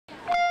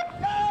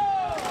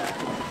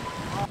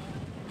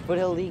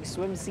Foothill League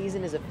Swim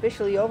season is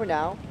officially over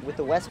now, with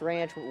the West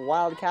Ranch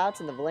Wildcats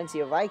and the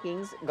Valencia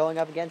Vikings going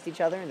up against each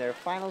other in their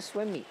final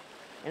swim meet.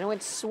 And it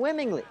went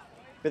swimmingly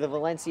for the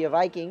Valencia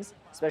Vikings,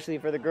 especially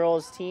for the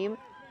girls team,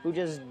 who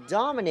just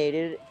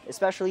dominated,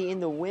 especially in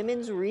the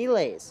women's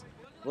relays.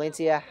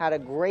 Valencia had a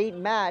great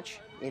match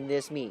in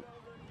this meet.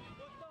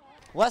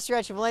 West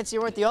Ranch and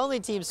Valencia weren't the only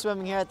teams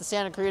swimming here at the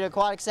Santa Clarita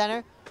Aquatic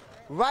Center.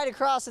 Right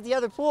across at the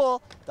other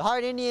pool, the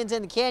Hart Indians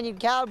and the Canyon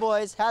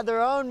Cowboys had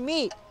their own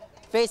meet,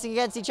 facing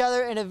against each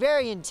other in a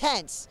very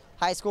intense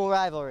high school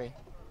rivalry.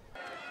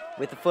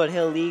 With the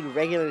Foothill League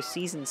regular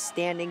season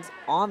standings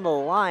on the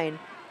line,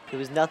 it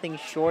was nothing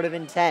short of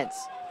intense.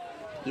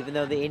 Even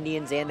though the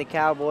Indians and the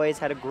Cowboys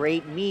had a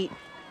great meet,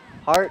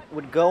 Hart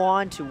would go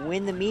on to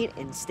win the meet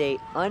and stay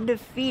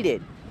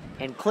undefeated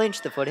and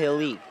clinch the Foothill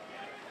League.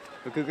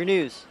 For Cougar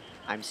News,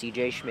 I'm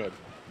CJ Schmid.